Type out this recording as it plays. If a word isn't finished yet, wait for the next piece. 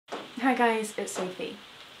Hi guys, it's Sophie.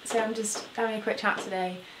 So I'm just having a quick chat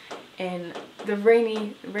today in the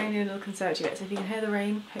rainy little conservatory bit. So if you can hear the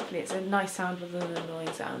rain, hopefully it's a nice sound rather than an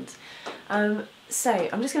annoying sound. So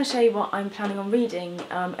I'm just going to show you what I'm planning on reading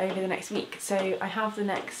over the next week. So I have the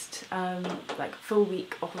next like full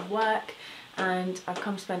week off of work, and I've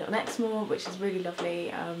come to spend it on Exmoor, which is really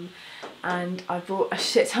lovely, and I brought a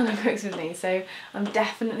shit ton of books with me, so I'm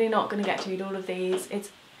definitely not going to get to read all of these. It's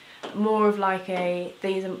more of like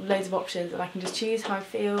these are loads of options and I can just choose how I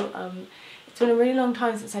feel. It's been a really long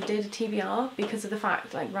time since I did a TBR because of the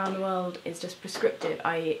fact like Round the World is just prescriptive,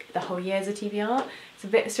 i.e. the whole year's a TBR. It's a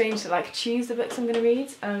bit strange to like choose the books I'm going to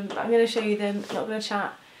read, but I'm going to show you them. I'm not going to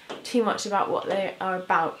chat too much about what they are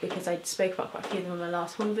about because I spoke about quite a few of them in my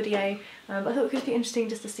last haul video, but I thought it could be interesting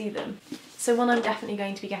just to see them. So one I'm definitely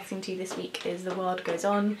going to be getting to this week is The World Goes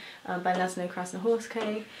On by László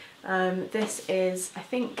Krasznahorkai. This is, I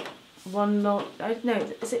think, one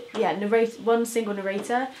single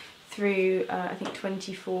narrator through I think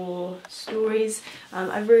 24 stories.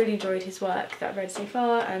 I've really enjoyed his work that I've read so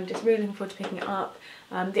far and just really looking forward to picking it up.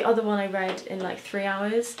 The other one I read in like 3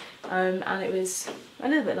 hours, and it was a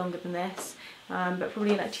little bit longer than this, but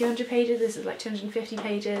probably like 200 pages. This is like 250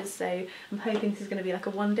 pages, so I'm hoping this is going to be like a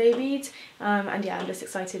one-day read, and yeah, I'm just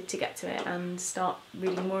excited to get to it and start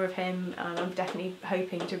reading more of him. I'm definitely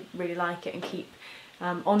hoping to really like it and keep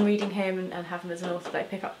on reading him and have him as an author that I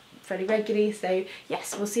pick up fairly regularly, so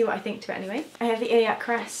yes, we'll see what I think to it anyway. I have the Illiac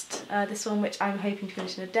Crest, this one which I'm hoping to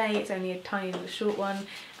finish in a day. It's only a tiny little short one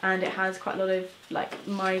and it has quite a lot of like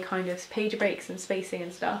my kind of page breaks and spacing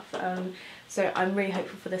and stuff, so I'm really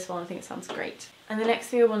hopeful for this one. I think it sounds great. And the next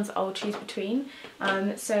few ones I'll choose between.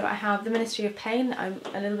 So I have The Ministry of Pain. I'm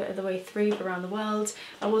a little bit of the way through for Around the World.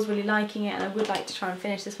 I was really liking it and I would like to try and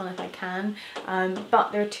finish this one if I can,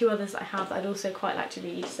 but there are two others that I have that I'd also quite like to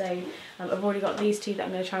read. So I've already got these two that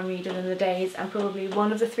I'm going to try and read within the days, and probably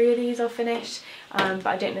one of the three of these I'll finish, but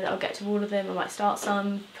I don't know that I'll get to all of them. I might start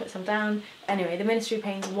some, put some down. Anyway, The Ministry of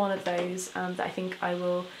Pain is one of those that I think I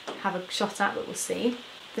will have a shot at, but we'll see.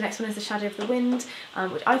 The next one is The Shadow of the Wind,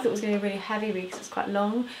 which I thought was going to be a really heavy read because it's quite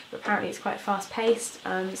long, but apparently it's quite fast paced,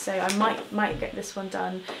 so I might get this one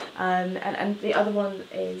done. And the other one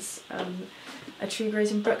is A Tree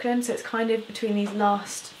Grows in Brooklyn, so it's kind of between these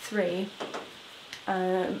last three,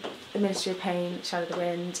 The Ministry of Pain, Shadow of the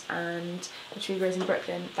Wind and A Tree Grows in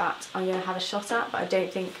Brooklyn, that I'm going to have a shot at, but I don't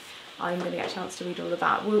think I'm going to get a chance to read all of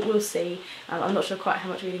that. We'll see. I'm not sure quite how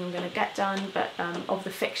much reading I'm going to get done, but of the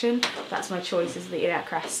fiction, that's my choice, is the Illiac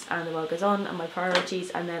Crest and The World Goes On, and my priorities,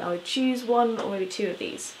 and then I would choose one or maybe two of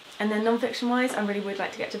these. And then non-fiction wise, I really would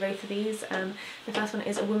like to get to both of these. The first one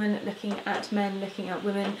is A Woman Looking at Men Looking at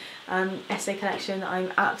Women essay collection that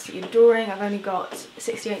I'm absolutely adoring. I've only got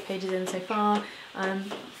 68 pages in so far,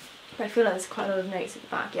 but I feel like there's quite a lot of notes at the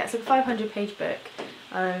back. Yeah, it's a 500-page book.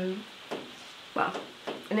 Well,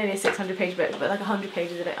 nearly a 600-page book, but like 100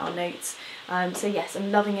 pages of it are notes. So yes,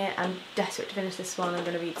 I'm loving it. I'm desperate to finish this one. I'm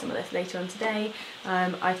going to read some of this later on today.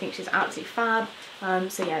 I think she's absolutely fab.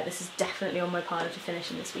 So yeah, this is definitely on my pile to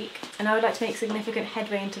finish in this week. And I would like to make significant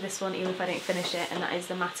headway into this one even if I don't finish it, and that is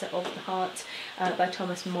The Matter of the Heart by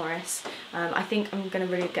Thomas Morris. I think I'm going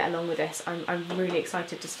to really get along with this. I'm really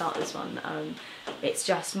excited to start this one. It's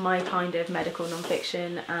just my kind of medical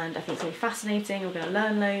non-fiction, and I think it's going to be fascinating. I'm going to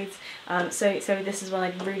learn loads. So this is one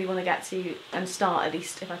I really want to get to and start, at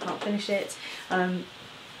least if I can't finish it.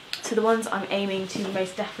 So the ones I'm aiming to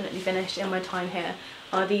most definitely finish in my time here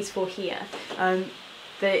are these four here.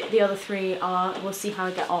 The other three are, we'll see how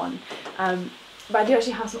I get on. But I do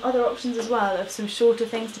actually have some other options as well of some shorter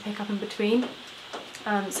things to pick up in between.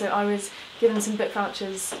 So I was given some book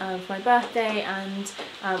vouchers for my birthday, and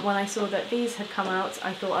when I saw that these had come out,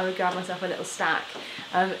 I thought I would grab myself a little stack.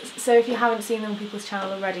 So if you haven't seen them on people's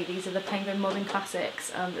channel already, these are the Penguin Modern Classics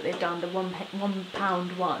that they've done, the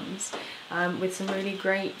 £1 ones, with some really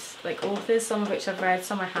great like authors, some of which I've read,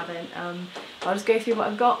 some I haven't. I'll just go through what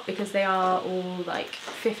I've got because they are all like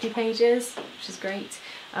 50 pages, which is great.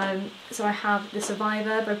 So I have The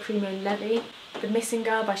Survivor by Primo and Levi, The Missing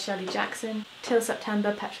Girl by Shirley Jackson, Till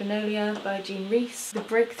September Petronella by Rhys, The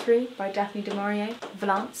Breakthrough by Daphne du Maurier,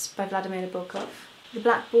 Valance by Vladimir Nabokov, The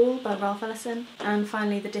Black Ball by Ellison, and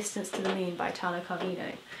finally The Distance to the Moon by Italo,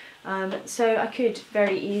 Calvino. So I could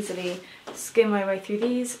very easily skim my way through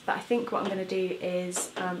these, but I think what I'm going to do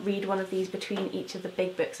is read one of these between each of the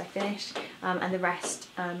big books I finish, and the rest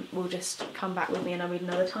will just come back with me and I'll read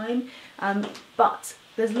another time. But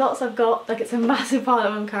there's lots I've got, like it's a massive pile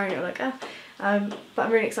that I'm carrying. I'm like, but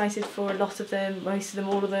I'm really excited for a lot of them, most of them,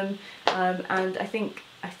 all of them, and I think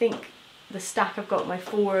the stack I've got, my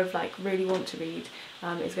 4 of like really want to read,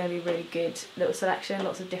 is going to be a really good little selection.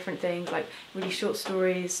 Lots of different things, like really short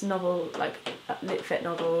stories, novel, like lit fit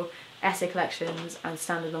novel, essay collections and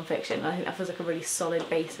standard non-fiction. I think that feels like a really solid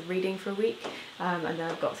base of reading for a week. And then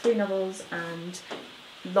I've got 3 novels and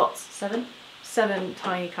seven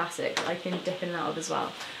tiny classics I can dip in and out of as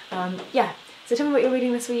well. Yeah, so tell me what you're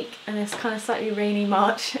reading this week in this kind of slightly rainy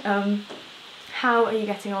March. How are you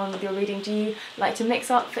getting on with your reading? Do you like to mix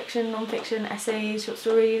up fiction, non-fiction, essays, short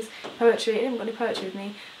stories, poetry? I haven't got any poetry with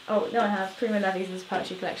me. Oh, no, I have Primo Levi's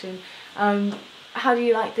poetry collection. How do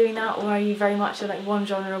you like doing that, or are you very much a like one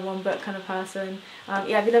genre, one book kind of person?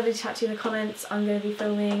 Yeah, it'd be lovely to chat to you in the comments. I'm going to be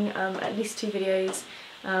filming at least 2 videos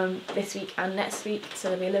this week and next week, so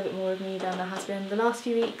there'll be a little bit more of me than there has been the last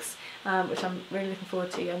few weeks, which I'm really looking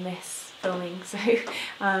forward to. I miss filming, so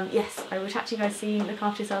yes, I will chat to you guys soon. Look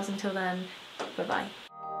after yourselves until then. Bye bye.